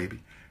struggle, baby.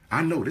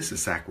 I know this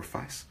is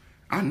sacrifice.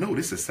 I know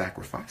this is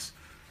sacrifice.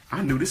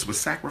 I knew this was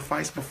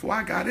sacrifice before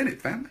I got in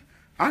it, family.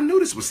 I knew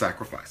this was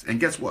sacrifice. And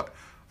guess what?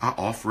 I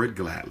offer it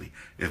gladly.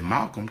 If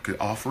Malcolm could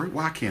offer it,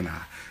 why can't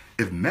I?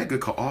 If Mega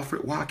could offer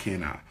it, why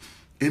can't I?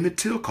 Emmett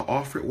Till could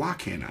offer it, why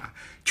can't I?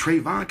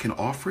 Trayvon can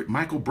offer it.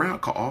 Michael Brown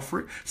can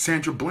offer it.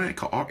 Sandra Bland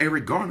can offer it.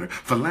 Eric Garner,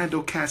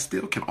 Philando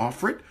Castile can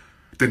offer it.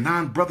 The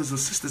 9 brothers and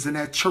sisters in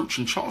that church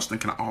in Charleston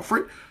can offer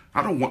it.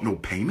 I don't want no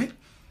payment.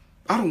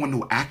 I don't want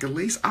no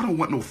accolades. I don't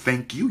want no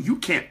thank you. You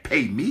can't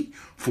pay me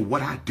for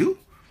what I do.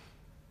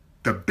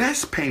 The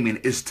best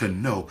payment is to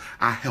know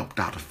I helped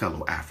out a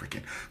fellow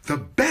African. The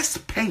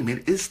best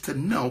payment is to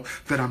know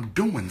that I'm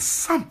doing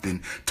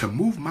something to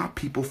move my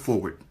people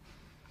forward.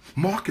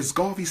 Marcus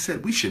Garvey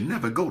said we should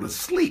never go to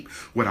sleep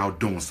without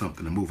doing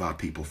something to move our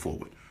people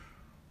forward.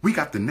 We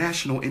got the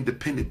National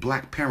Independent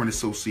Black Parent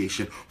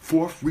Association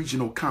 4th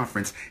Regional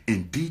Conference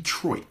in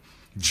Detroit,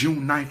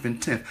 June 9th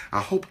and 10th.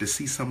 I hope to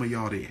see some of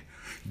y'all there.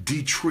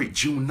 Detroit,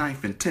 June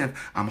 9th and 10th.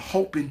 I'm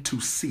hoping to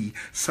see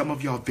some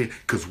of y'all there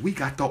because we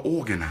got to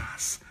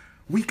organize.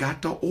 We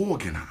got to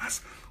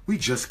organize. We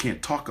just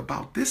can't talk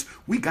about this.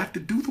 We got to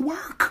do the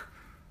work.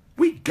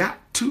 We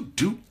got to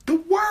do the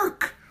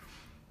work.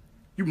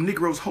 You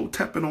Negroes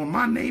hotepping on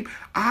my name.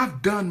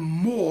 I've done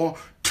more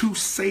to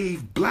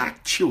save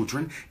black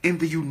children in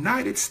the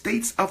United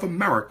States of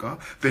America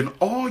than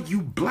all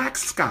you black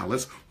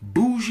scholars,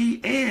 bougie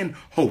and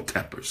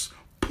hoteppers.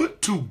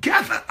 Put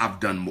together, I've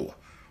done more.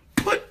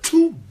 Put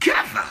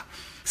together,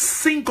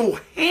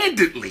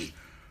 single-handedly,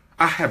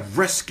 I have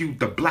rescued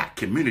the black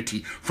community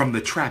from the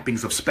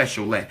trappings of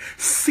special ed.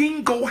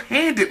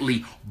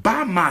 Single-handedly,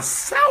 by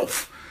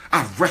myself,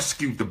 I've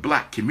rescued the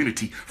black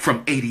community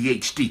from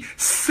ADHD.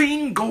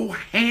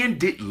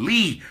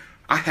 Single-handedly,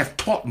 I have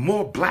taught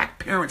more black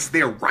parents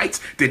their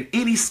rights than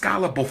any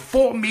scholar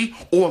before me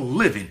or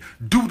living.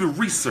 Do the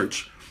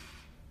research.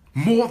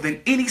 More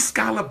than any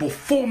scholar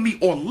before me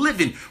or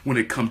living when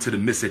it comes to the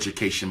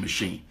miseducation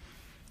machine.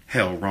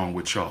 Hell wrong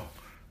with y'all.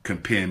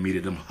 Comparing me to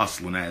them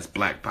hustling ass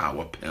black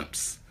power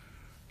pimps.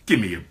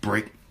 Give me a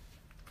break.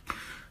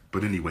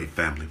 But anyway,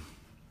 family,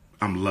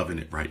 I'm loving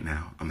it right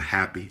now. I'm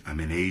happy. I'm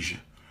in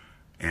Asia.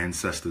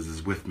 Ancestors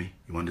is with me.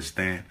 You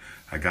understand?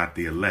 I got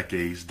the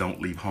Elekes.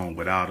 Don't leave home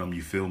without them.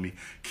 You feel me?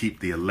 Keep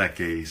the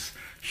Elekes.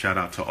 Shout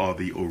out to all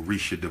the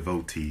Orisha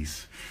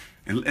devotees.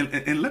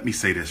 And let me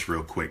say this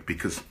real quick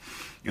because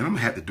I'm going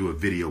to have to do a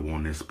video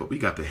on this, but we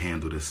got to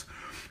handle this.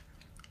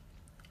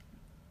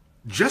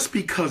 Just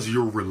because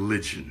your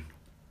religion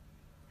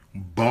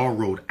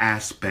borrowed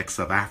aspects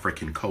of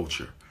African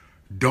culture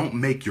don't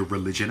make your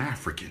religion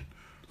African.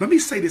 Let me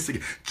say this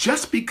again.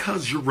 Just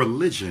because your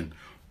religion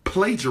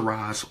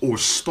plagiarized or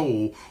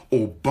stole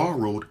or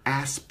borrowed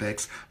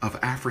aspects of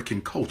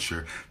African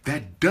culture,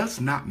 that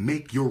does not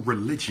make your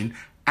religion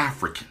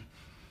African.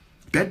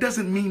 That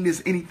doesn't mean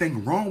there's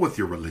anything wrong with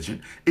your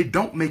religion. It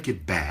don't make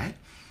it bad.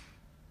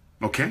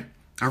 Okay?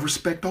 I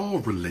respect all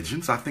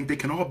religions. I think they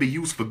can all be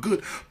used for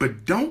good,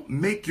 but don't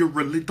make your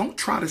religion, don't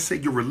try to say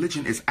your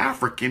religion is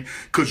African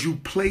because you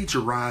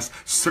plagiarize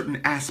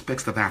certain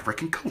aspects of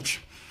African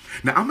culture.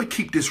 Now, I'm going to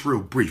keep this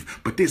real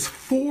brief, but there's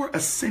 4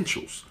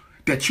 essentials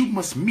that you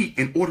must meet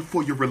in order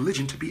for your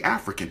religion to be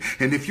African.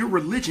 And if your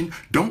religion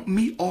don't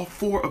meet all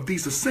 4 of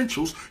these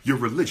essentials, your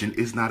religion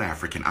is not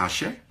African.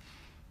 Ashe?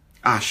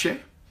 Ashe?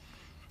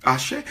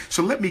 Ashe?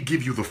 So let me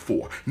give you the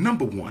 4.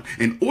 Number 1,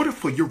 in order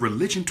for your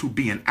religion to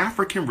be an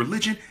African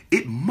religion,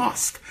 it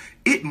must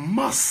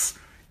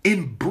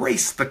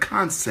embrace the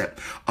concept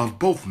of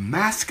both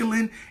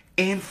masculine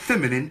and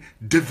feminine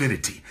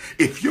divinity.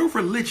 If your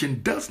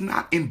religion does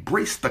not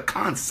embrace the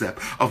concept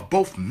of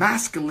both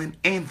masculine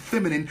and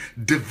feminine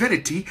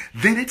divinity,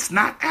 then it's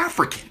not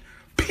African.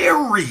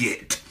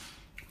 Period.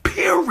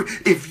 Period.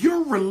 If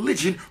your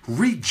religion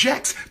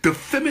rejects the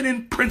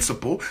feminine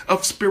principle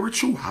of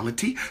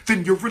spirituality,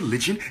 then your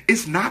religion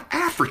is not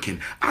African.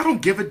 I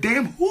don't give a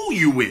damn who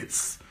you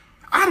is.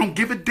 I don't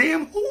give a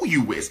damn who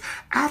you is.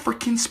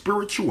 African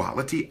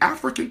spirituality,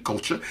 African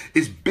culture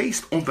is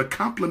based on the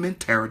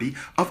complementarity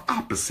of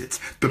opposites,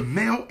 the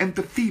male and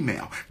the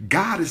female.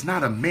 God is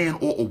not a man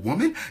or a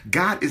woman.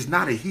 God is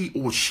not a he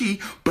or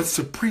she, but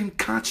supreme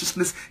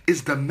consciousness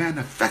is the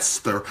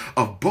manifester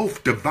of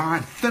both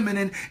divine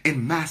feminine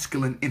and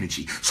masculine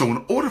energy. So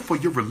in order for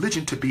your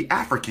religion to be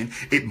African,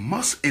 it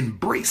must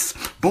embrace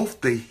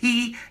both the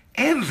he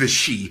and the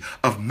she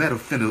of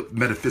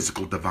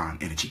metaphysical divine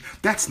energy.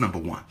 That's number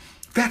one.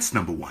 That's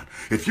number one.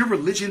 If your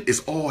religion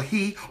is all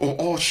he or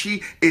all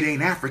she, it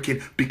ain't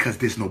African because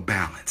there's no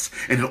balance.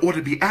 And in order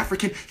to be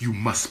African, you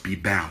must be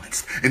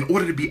balanced. In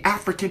order to be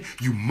African,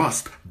 you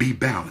must be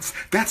balanced.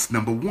 That's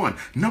number one.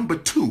 Number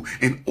two,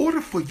 in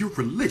order for your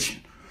religion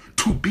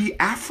to be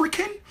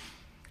African,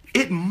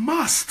 it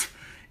must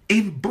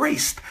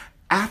embrace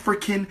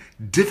African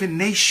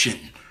divination.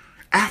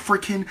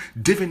 African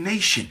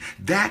divination.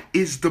 That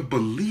is the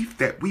belief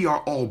that we are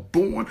all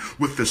born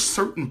with a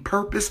certain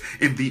purpose,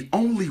 and the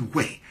only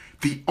way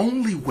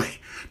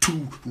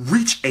to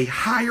reach a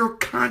higher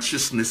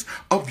consciousness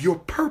of your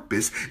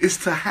purpose is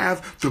to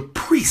have the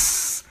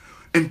priests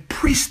and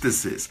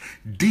priestesses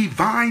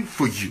divine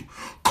for you.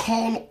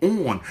 Call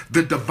on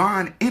the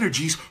divine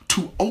energies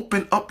to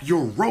open up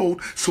your road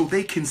so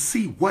they can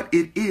see what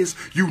it is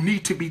you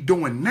need to be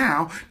doing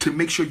now to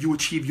make sure you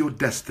achieve your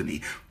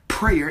destiny.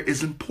 Prayer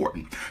is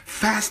important.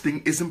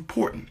 Fasting is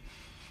important.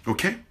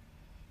 Okay?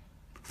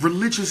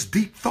 Religious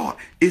deep thought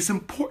is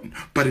important.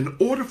 But in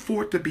order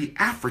for it to be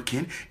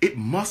African, it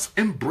must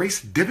embrace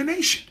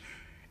divination.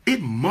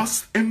 It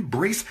must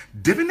embrace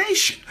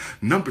divination.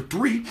 Number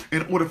three,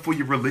 in order for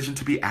your religion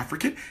to be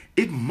African,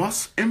 it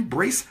must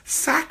embrace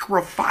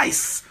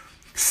sacrifice.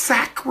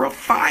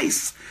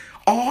 Sacrifice.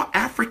 All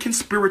African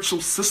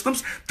spiritual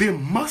systems, there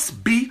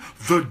must be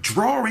the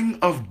drawing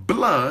of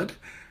blood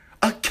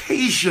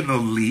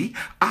occasionally,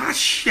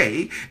 ashe,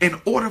 in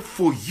order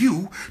for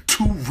you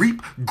to reap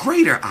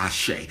greater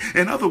ashe.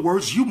 In other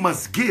words, you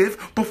must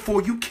give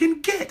before you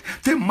can get.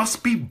 There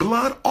must be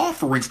blood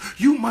offerings.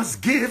 You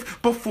must give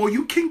before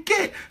you can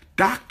get.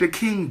 Dr.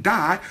 King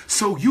died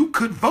so you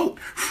could vote.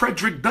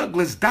 Frederick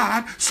Douglass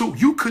died so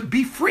you could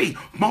be free.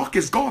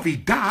 Marcus Garvey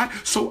died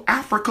so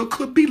Africa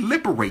could be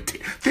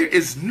liberated. There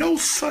is no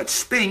such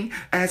thing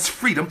as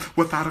freedom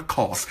without a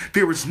cost.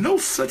 There is no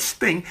such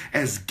thing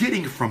as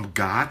getting from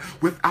God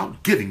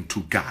without giving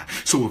to God.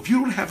 So if you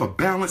don't have a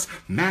balanced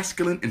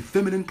masculine and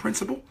feminine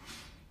principle,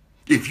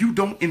 if you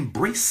don't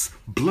embrace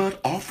blood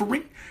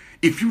offering,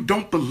 if you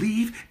don't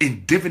believe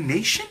in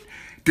divination,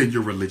 then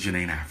your religion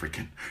ain't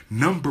African.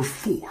 Number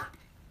four,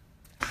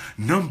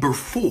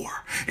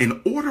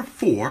 in order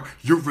for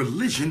your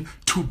religion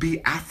to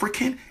be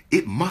African,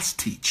 it must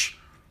teach.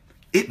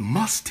 It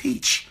must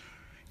teach.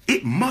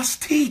 It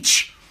must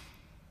teach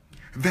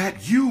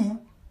that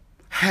you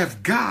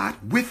have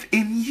God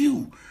within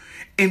you,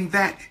 and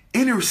that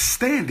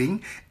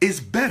understanding is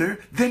better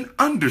than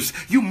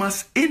understanding. You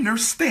must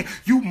understand.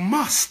 You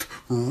must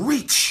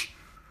reach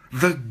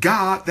the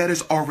God that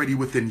is already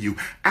within you.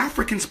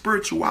 African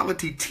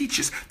spirituality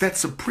teaches that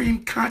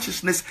supreme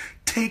consciousness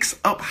takes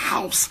up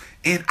house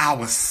in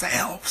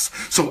ourselves.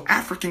 So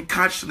African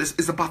consciousness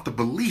is about the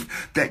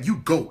belief that you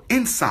go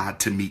inside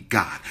to meet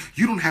God.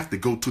 You don't have to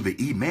go to the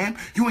imam.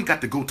 You ain't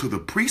got to go to the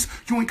priest.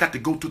 You ain't got to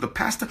go to the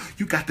pastor.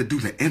 You got to do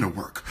the inner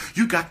work.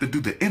 You got to do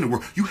the inner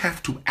work. You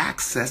have to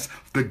access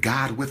the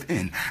God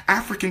within.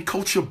 African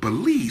culture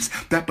believes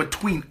that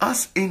between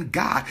us and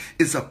God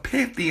is a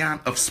pantheon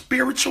of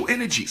spiritual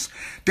energies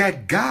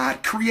that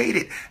God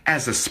created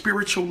as a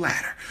spiritual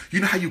ladder.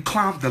 You know how you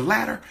climb the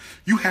ladder?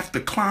 You have to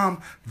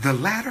climb the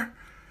ladder.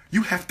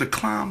 You have to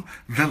climb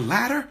the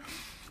ladder.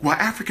 Well,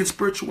 African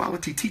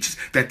spirituality teaches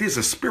that there's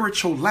a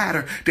spiritual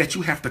ladder that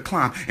you have to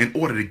climb in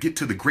order to get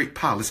to the great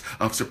palace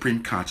of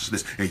supreme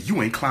consciousness. And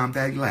you ain't climbed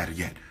that ladder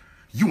yet.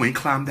 You ain't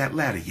climbed that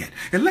ladder yet.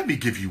 And let me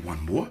give you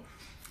one more.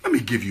 Let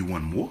me give you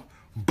one more.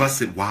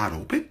 Bust it wide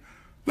open.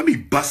 Let me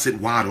bust it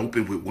wide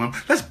open with one.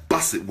 Let's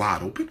bust it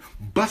wide open.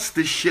 Bust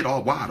this shit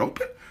all wide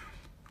open.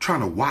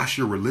 Trying to wash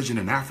your religion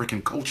and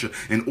African culture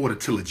in order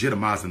to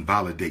legitimize and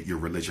validate your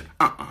religion.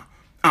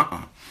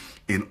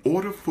 In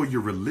order for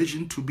your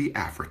religion to be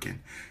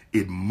African,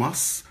 it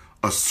must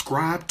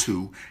ascribe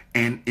to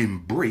and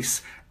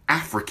embrace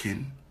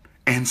African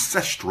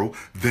ancestral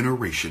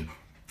veneration.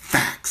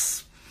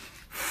 Facts.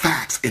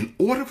 Facts. In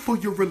order for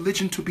your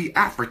religion to be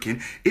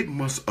African, it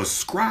must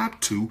ascribe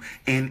to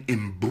and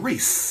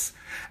embrace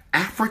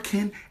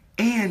African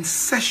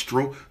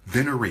ancestral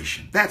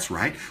veneration. That's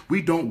right.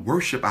 We don't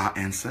worship our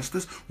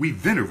ancestors. We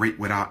venerate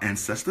with our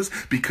ancestors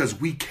because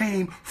we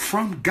came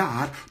from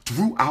God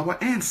through our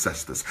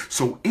ancestors.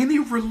 So any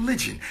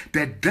religion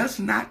that does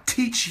not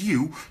teach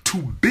you to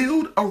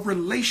build a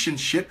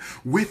relationship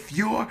with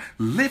your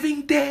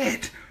living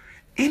dead,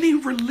 any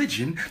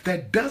religion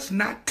that does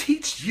not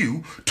teach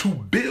you to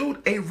build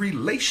a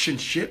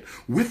relationship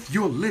with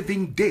your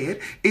living dead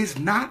is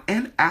not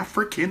an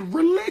African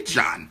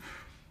religion.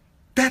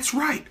 That's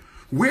right.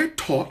 We're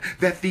taught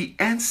that the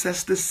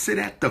ancestors sit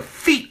at the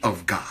feet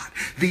of God.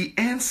 The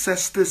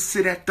ancestors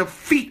sit at the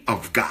feet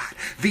of God.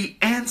 The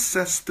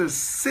ancestors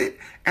sit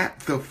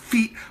at the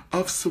feet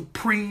of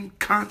supreme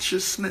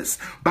consciousness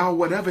by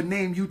whatever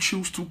name you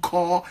choose to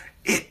call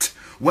it.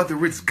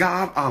 Whether it's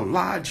God,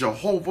 Allah,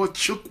 Jehovah,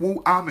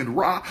 Chukwu, Amin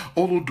Ra,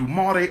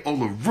 Olodumare,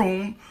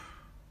 Olorun,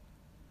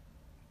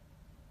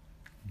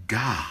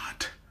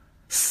 God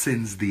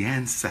sends the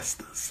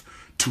ancestors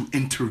to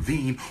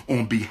intervene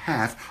on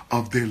behalf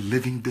of their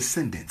living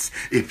descendants.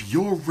 If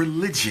your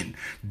religion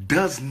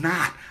does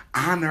not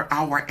honor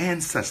our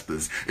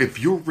ancestors, if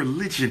your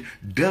religion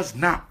does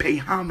not pay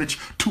homage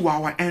to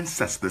our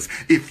ancestors,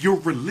 if your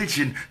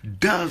religion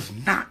does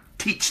not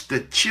teach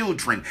the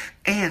children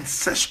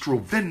ancestral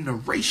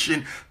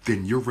veneration,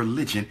 then your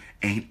religion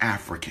ain't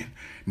African.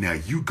 Now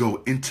you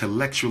go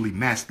intellectually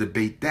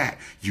masturbate that,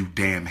 you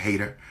damn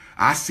hater.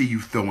 I see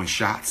you throwing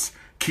shots.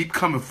 Keep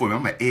coming for me.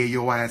 I'm going to air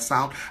your ass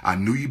out. I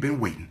knew you've been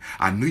waiting.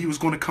 I knew you was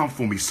going to come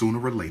for me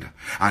sooner or later.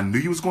 I knew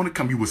you was going to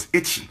come. You was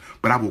itching.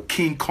 But I will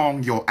King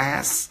Kong your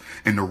ass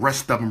and the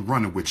rest of them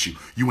running with you.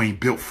 You ain't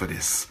built for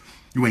this.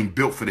 You ain't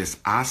built for this.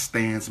 I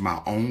stands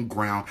my own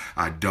ground.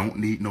 I don't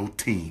need no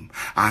team.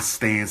 I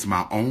stands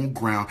my own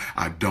ground.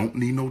 I don't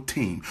need no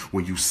team.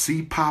 When you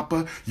see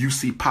Papa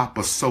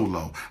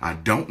solo. I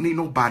don't need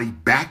nobody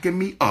backing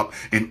me up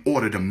in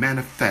order to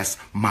manifest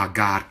my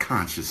God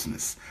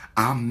consciousness.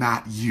 I'm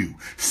not you.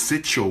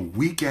 Sit your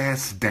weak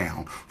ass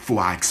down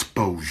before I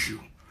expose you.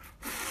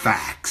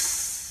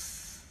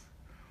 Facts.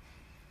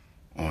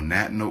 On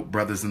that note,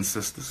 brothers and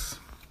sisters,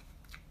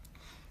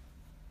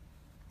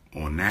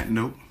 on that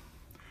note,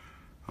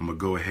 I'm going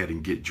to go ahead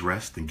and get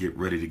dressed and get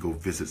ready to go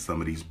visit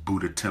some of these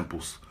Buddha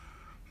temples,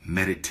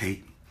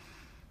 meditate,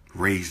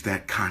 raise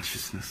that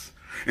consciousness.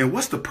 And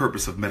what's the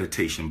purpose of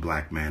meditation,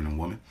 black man and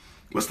woman?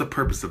 What's the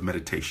purpose of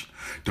meditation?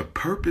 The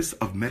purpose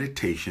of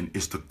meditation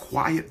is to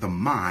quiet the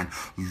mind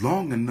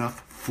long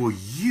enough for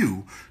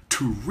you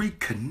to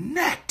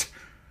reconnect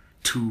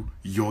to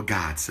your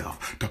God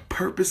self. The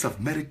purpose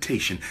of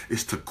meditation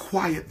is to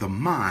quiet the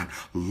mind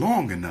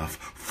long enough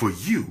for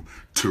you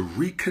to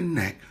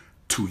reconnect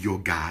to your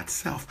God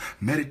self.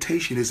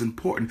 Meditation is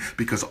important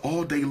because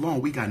all day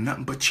long we got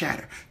nothing but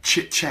chatter,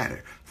 chit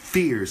chatter,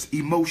 fears,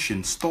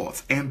 emotions,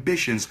 thoughts,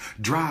 ambitions,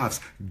 drives,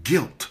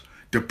 guilt,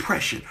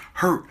 depression,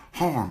 hurt,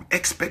 harm,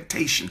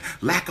 expectation,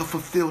 lack of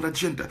fulfilled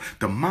agenda.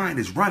 The mind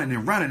is running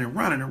and running and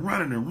running and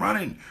running and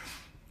running.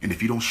 And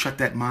if you don't shut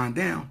that mind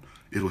down,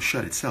 it'll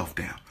shut itself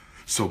down.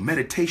 So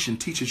meditation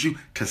teaches you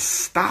to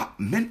stop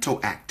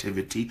mental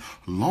activity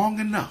long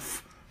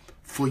enough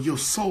for your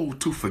soul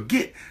to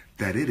forget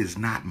that it is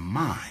not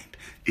mine.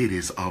 It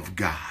is of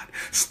God.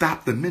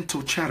 Stop the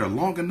mental chatter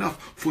long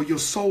enough for your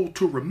soul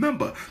to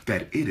remember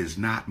that it is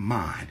not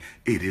mine.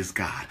 It is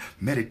God.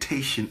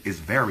 Meditation is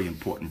very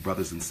important,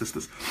 brothers and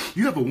sisters.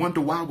 You ever wonder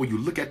why when you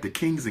look at the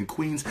kings and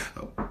queens?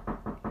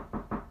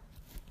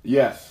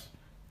 Yes.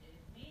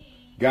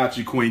 Got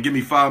you, queen. Give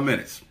me 5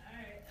 minutes. All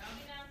right, I'll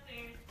be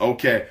downstairs.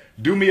 Okay.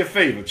 Do me a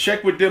favor.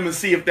 Check with them and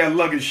see if that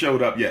luggage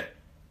showed up yet.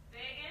 Say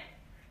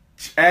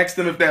again? Ask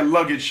them if that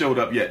luggage showed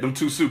up yet. Them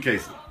 2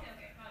 suitcases. Okay,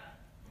 hold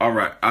on. All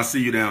right, I'll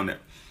see you down there.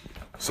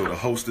 So the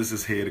hostess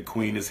is here, the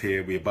queen is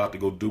here. We're about to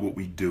go do what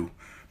we do.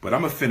 But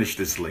I'm going to finish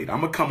this late.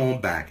 I'm going to come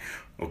on back.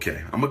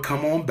 Okay, I'm going to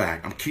come on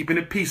back. I'm keeping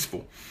it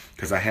peaceful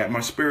because I had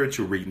my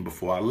spiritual reading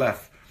before I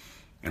left.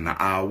 And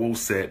the owl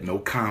said no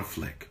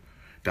conflict.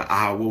 The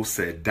owl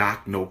said,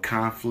 Doc, no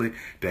conflict.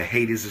 The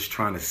haters is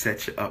trying to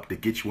set you up to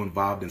get you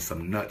involved in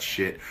some nut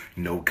shit.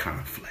 No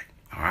conflict.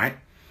 All right?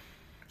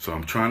 So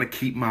I'm trying to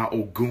keep my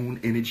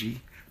Ogun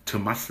energy to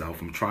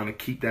myself. I'm trying to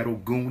keep that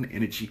Ogun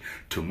energy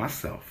to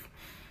myself.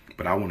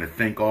 But I want to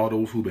thank all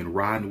those who've been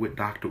riding with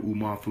Dr.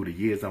 Umar through the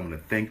years. I want to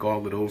thank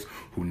all of those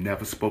who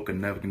never spoke a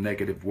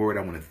negative word.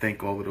 I want to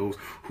thank all of those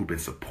who've been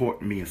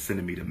supporting me and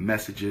sending me the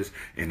messages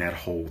and that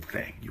whole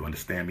thing. You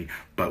understand me?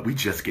 But we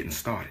just getting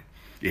started.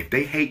 If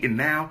they hating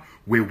now,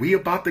 where we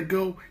about to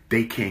go,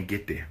 they can't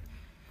get there.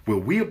 Where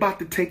we about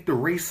to take the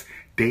race,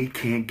 they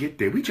can't get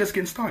there. We just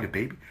getting started,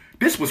 baby.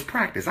 This was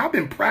practice. I've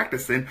been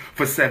practicing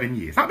for 7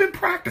 years. I've been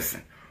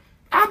practicing.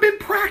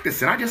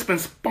 I just been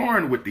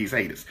sparring with these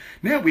haters.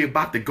 Now we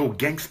about to go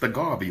gangsta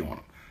Garvey on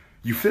them.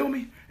 You feel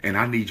me? And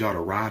I need y'all to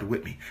ride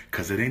with me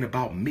because it ain't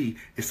about me.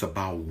 It's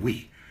about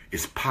we.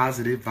 It's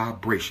positive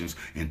vibrations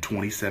in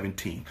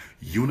 2017.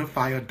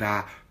 Unify or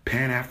die.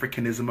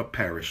 Pan-Africanism or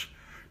perish.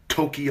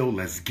 Tokyo,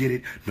 let's get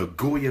it.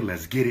 Nagoya,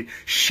 let's get it.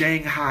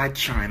 Shanghai,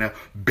 China.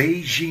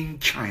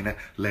 Beijing, China,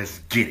 let's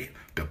get it.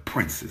 The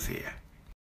prince is here.